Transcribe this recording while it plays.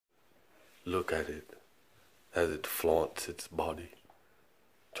look at it as it flaunts its body,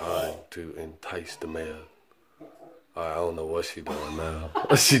 trying to entice the male. I don't know what she doing now.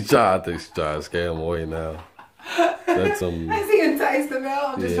 I think she's trying to scare him away now. That's Has he enticed the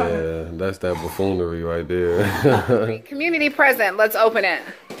male? I'm just trying to... that's that buffoonery right there. Community present. Let's open it.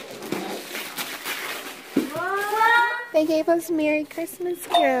 They gave us Merry Christmas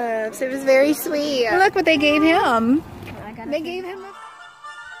gifts. It was very sweet. Look what they gave him. They gave him a...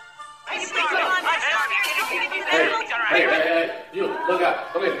 Hey, you, look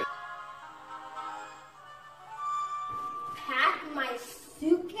out, come here. Pack my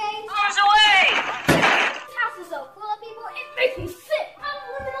suitcase? Arms away! This house is so full of people, it makes me sick. I'm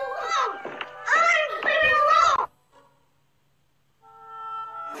living alone. I'm living alone.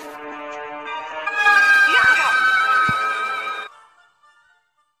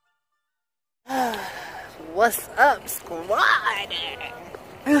 What's up, squad?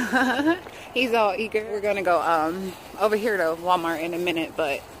 He's all eager. We're gonna go over here to Walmart in a minute,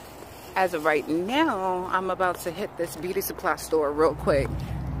 but as of right now, I'm about to hit this beauty supply store real quick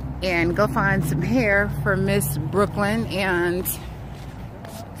and go find some hair for Miss Brooklyn. And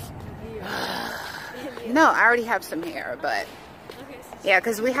no, I already have some hair, but yeah,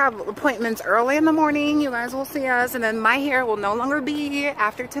 because we have appointments early in the morning. You guys will see us, and then my hair will no longer be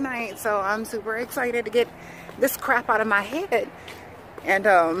after tonight. So I'm super excited to get this crap out of my head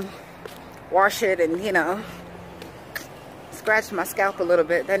and wash it and, you know, scratch my scalp a little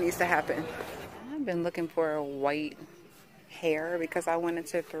bit. That needs to happen. I've been looking for a white hair because I wanted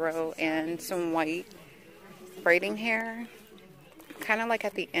to throw in some white braiding hair, kind of like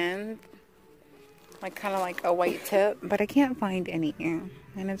at the end, like kind of like a white tip, but I can't find any, and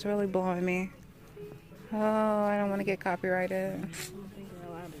it's really blowing me. Oh, I don't want to get copyrighted.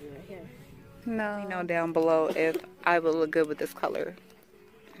 No, let me know down below if I will look good with this color,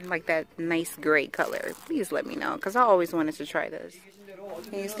 like that nice gray color. Please let me know, because I always wanted to try this.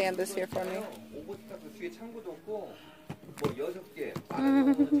 Can you stand this here for me?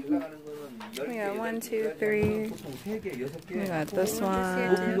 Yeah, 1, 2, 3. We got this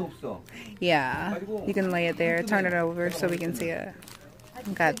one. Yeah, you can lay it there, turn it over so we can see it.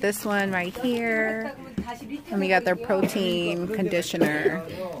 We got this one right here, and we got their protein conditioner.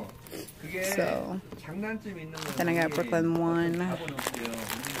 So then I got Brooklyn 1,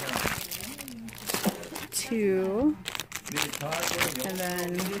 2, and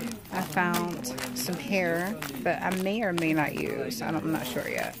then I found some hair that I may or may not use. I'm not sure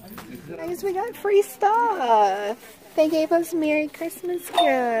yet. Guys, we got free stuff. They gave us Merry Christmas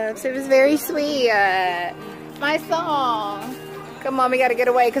gifts. It was very sweet. My song. Come on, we gotta get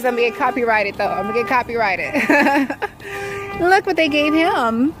away because I'm being copyrighted though. I'm gonna get copyrighted. Look what they gave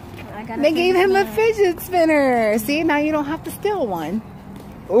him. They gave him a fidget spinner. See, now you don't have to steal one.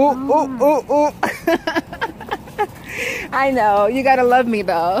 Ooh, ooh, ooh, ooh. I know, you gotta love me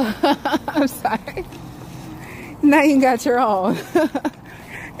though. I'm sorry. Now you got your own.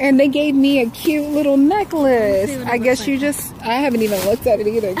 And they gave me a cute little necklace. I guess you just, I haven't even looked at it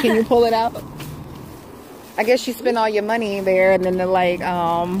either. Can you pull it out? I guess you spend all your money there and then they're like,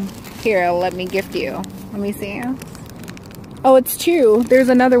 here, let me gift you. Let me see. Oh, it's true. There's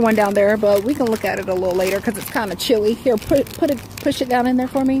another one down there, but we can look at it a little later because it's kind of chilly. Here, push it down in there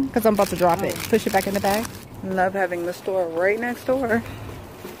for me because I'm about to drop it. Push it back in the bag. Love having the store right next door.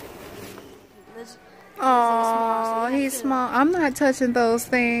 Oh, he's small. I'm not touching those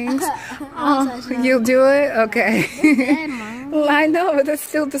things. Oh, you'll do it? Okay. I know, but that's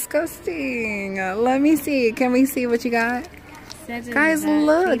still disgusting. Let me see. Can we see what you got? Guys,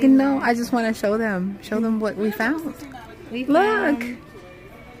 look. No, I just want to show them. Show them what we found. Look.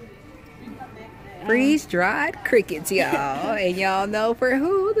 Freeze-dried crickets, y'all. And y'all know for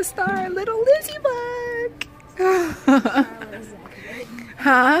who? The star, little Lizzie Bug.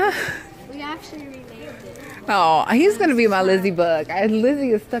 Huh? We actually renamed it. Oh, he's gonna be my Lizzie Bug.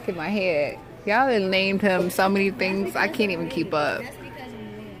 Lizzie is stuck in my head. Y'all have named him so many things I can't even keep up. That's because of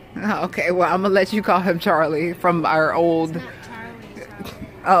me. Oh, okay, well I'm gonna let you call him Charlie from our old. It's not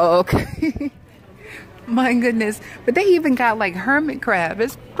Charlie. Oh, okay. My goodness, but they even got like hermit crab.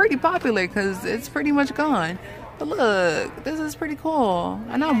 It's pretty popular because it's pretty much gone. But look, this is pretty cool.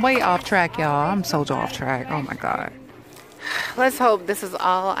 And I'm way off track, y'all. I'm so off track. Oh my god. Let's hope this is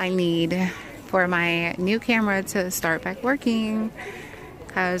all I need for my new camera to start back working.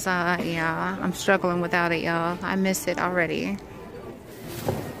 Cause yeah, I'm struggling without it, y'all. I miss it already.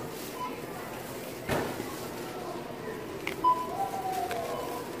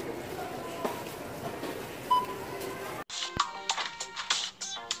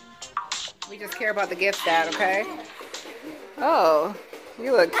 We just care about the gift, Dad, okay? Oh,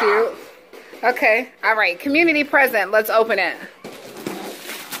 you look cute. Okay. All right. Community present. Let's open it.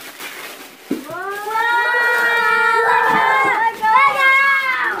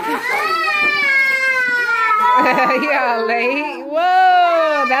 Yeah, late.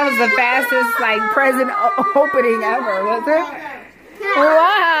 Whoa, that was the fastest like present opening ever, was it?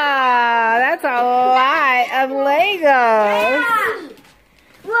 Wow, that's a lot of Legos.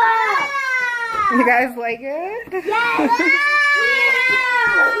 You guys like it?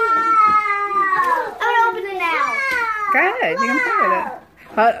 I'm open it now. Good, you can play with it.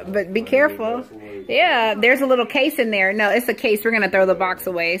 But be careful. Yeah, there's a little case in there. No, it's a case. We're gonna throw the box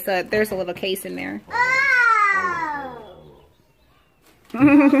away. So there's a little case in there. He said,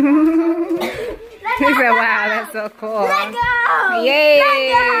 wow, that's so cool. Lego!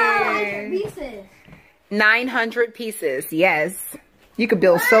 Yay! Pieces. 900 pieces, yes. You could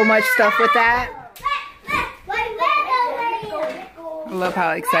build so much stuff with that. I love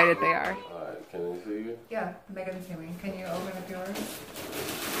how excited they are. Alright, can you see you? Yeah, they can see me. Can you open up yours?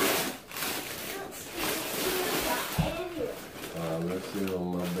 Let's see what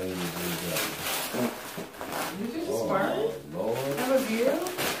my baby got. Did you just fart? Lord. That was you?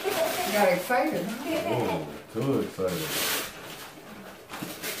 You got excited, huh? Oh, too excited.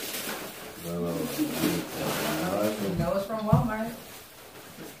 No. No, it's from Walmart.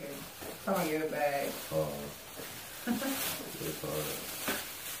 Just kidding. Come on, get a bag. Oh. It's alright.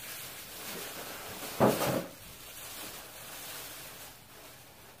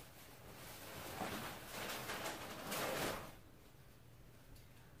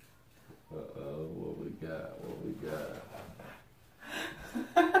 What we got? What we got?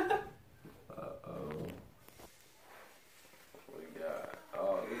 What we got?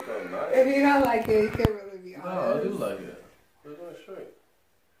 Oh, it's so nice. If you don't like it, you can really be honest. No, I do like it. It's going straight.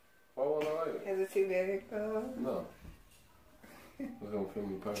 Why won't I like it? Is it too big though? No. It's gonna fit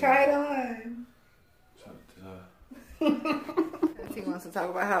me perfect. Try it on. He wants to talk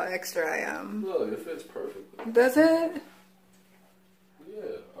about how extra I am. Look, it fits perfectly. Does it? Yeah,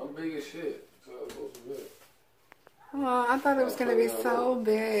 I'm big as shit. So it's supposed to fit. Oh, I thought it was gonna be so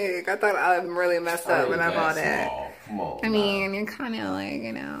big. I thought I really messed up when I bought it. Come on. I mean, you're kind of like,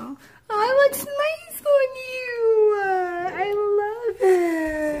 you know. Oh, it looks nice on you. I love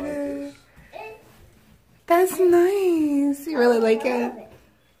it. That's nice. You really like it?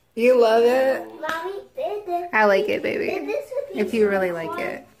 You love it? Mommy, I like it, baby. If you really like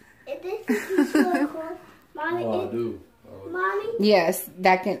it. Mommy, Oh, I do. Mommy. Yes,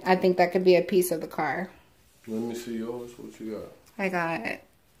 that can. I think that could be a piece of the car. Let me see yours. What you got? I got it.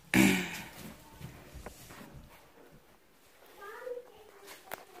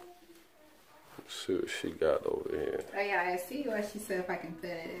 Let's see what she got over here. Oh yeah, I see what she said. If I can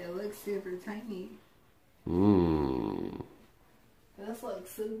fit it, it looks super tiny. Mmm. This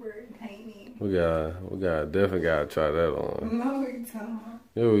looks super tiny. We definitely gotta try that on. No, we don't.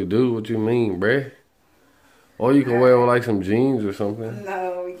 Yeah, we do. What you mean, bruh? Or you can wear it with like some jeans or something.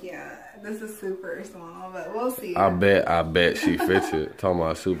 No, we can't. This is super small, but we'll see. I bet she fits it. Talking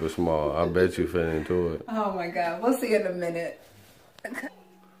about super small. I bet you fit into it. Oh my god, we'll see in a minute.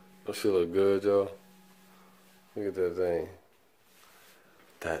 Don't she look good, y'all? Look at that thing.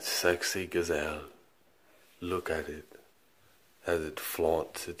 That sexy gazelle. Look at it as it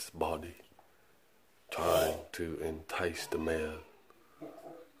flaunts its body, trying to entice the male.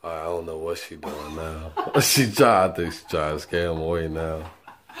 I don't know what she doing now. I think she trying to scare him away now.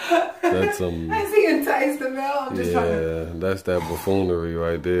 That's some. I see entice the male. I'm just trying to. Yeah, that's that buffoonery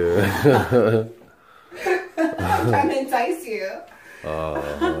right there. I'm trying to entice you.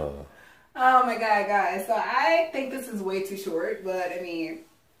 Oh my god, guys. So I think this is way too short, but I mean,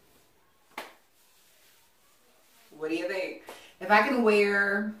 what do you think? If I can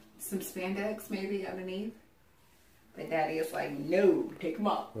wear some spandex maybe underneath. But daddy is like, no, take them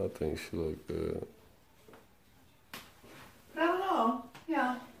off. I think she look good. I don't know.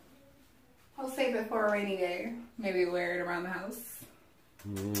 Yeah. I'll save it for a rainy day. Maybe wear it around the house.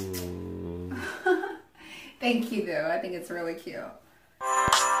 Thank you, though. I think it's really cute.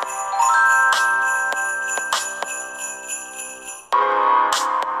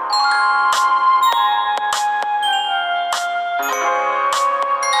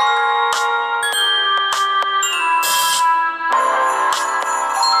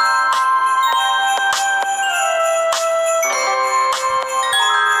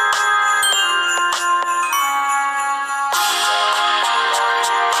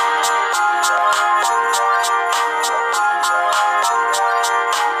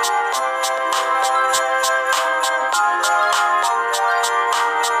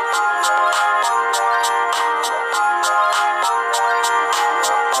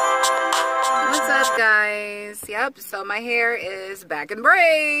 guys. Yep, so my hair is back in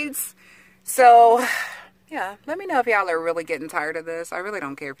braids. So, yeah, let me know if y'all are really getting tired of this. I really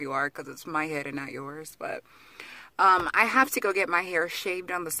don't care if you are because it's my head and not yours. But I have to go get my hair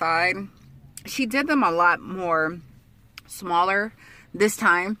shaved on the side. She did them a lot more smaller this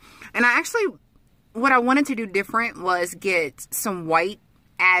time. And I actually, what I wanted to do different was get some white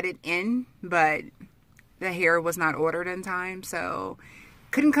added in. But the hair was not ordered in time, so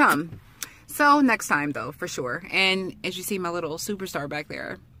couldn't come. So next time though, for sure. And as you see my little superstar back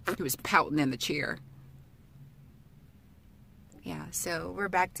there, he was pouting in the chair. Yeah, so we're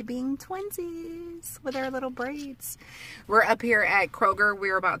back to being twinsies with our little braids. We're up here at Kroger.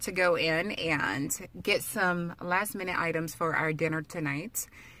 We're about to go in and get some last minute items for our dinner tonight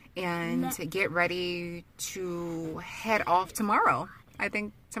and get ready to head off tomorrow. I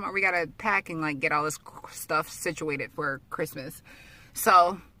think tomorrow we gotta pack and like get all this stuff situated for Christmas.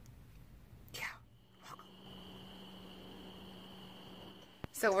 So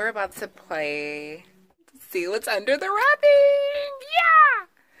so we're about to play See What's Under the Wrapping. Yeah.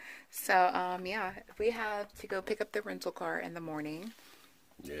 So yeah, we have to go pick up the rental car in the morning.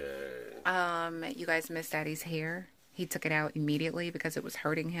 Yeah. You guys missed Daddy's hair. He took it out immediately because it was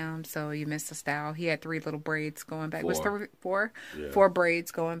hurting him. So you missed the style. He had 3 little braids going back. Was there 4? Yeah. 4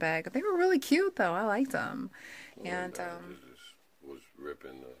 braids going back. They were really cute though. I liked them. And just was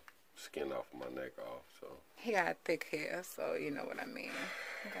ripping the skin off my neck off. So he got thick hair, so you know what I mean.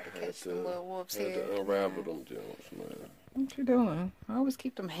 I gotta catch some little wolf's hair. To unravel them Jones, man. What you doing? I always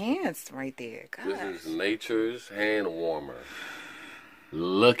keep them hands right there. Gosh. This is nature's hand warmer.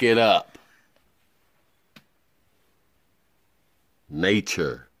 Look it up.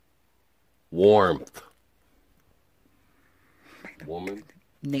 Nature. Warmth. Woman.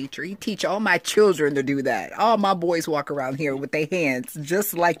 Nature. You teach all my children to do that. All my boys walk around here with their hands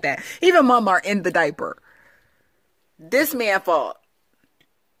just like that. Even mom are in the diaper. This man's fault.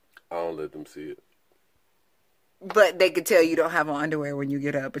 I don't let them see it. But they can tell you don't have on underwear when you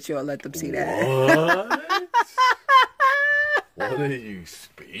get up, but you don't let them see that. What? What are you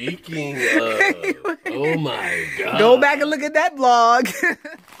speaking of? Oh my God. Go back and look at that vlog.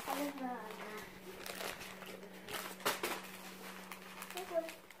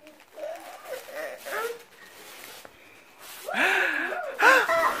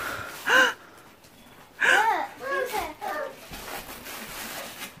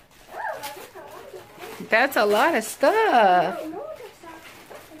 That's a lot of stuff.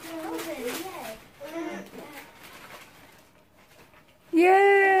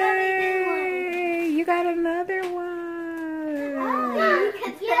 Yay! You got another one.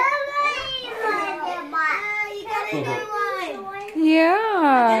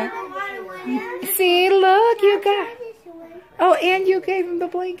 Yeah. See, look, you got. Oh, and you gave him the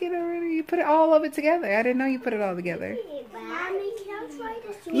blanket already. You put it all of it together. I didn't know you put it all together.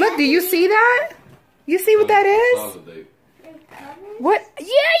 Look, do you see that? You see what that is? What? Yeah,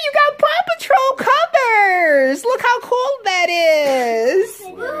 you got Paw Patrol covers. Look how cool that is.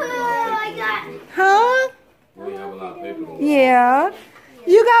 Huh? Yeah.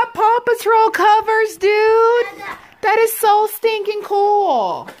 You got Paw Patrol covers, dude. That is so stinking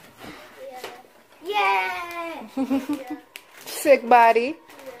cool. Yeah. Sick body.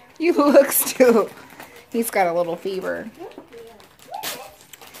 You look stupid. He's got a little fever.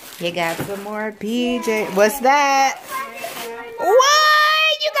 You got some more PJ. What's that?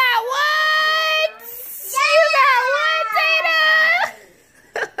 What? You got what? You got what, Dana?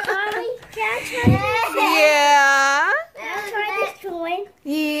 Yeah.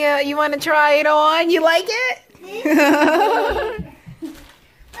 Yeah, you want to try it on? You like it?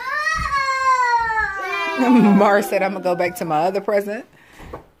 Mara said, I'm going to go back to my other present.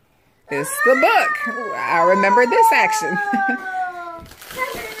 It's the book. I remember this action.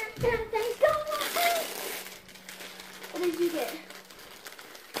 What did you get?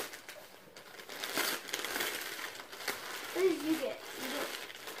 What did you get?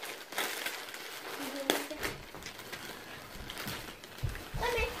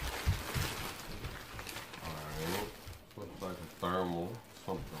 Alright, looks like a thermal,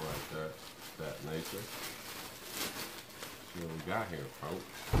 something like that. That nature. See what we got here, folks.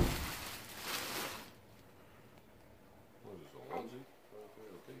 What is this, a onesie?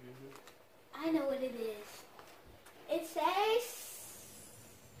 I know what it is. It says...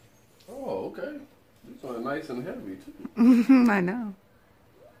 Oh, okay. These are nice and heavy, too. I know.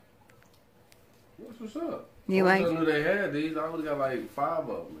 What's up? You like? I knew they had these. I only got like 5 of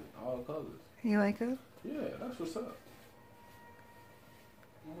them in all colors. You like it? Yeah, that's what's up.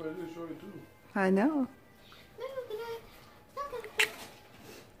 I'm ready to show you, too. I know.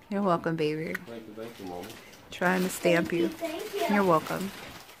 You're welcome, baby. Thank you, Mama. Trying to stamp you. You're welcome.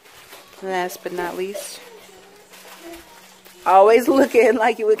 Last but not least. Always looking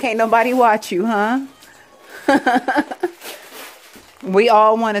like you can't nobody watch you, huh? We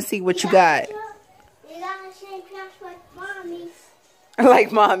all want to see what you got. You got the same dress like mommy.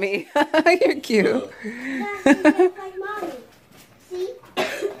 Like mommy. You're cute. You got the same dress like mommy. See?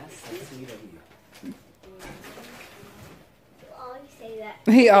 You always say that.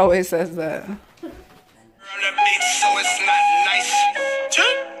 He always says that. So it's not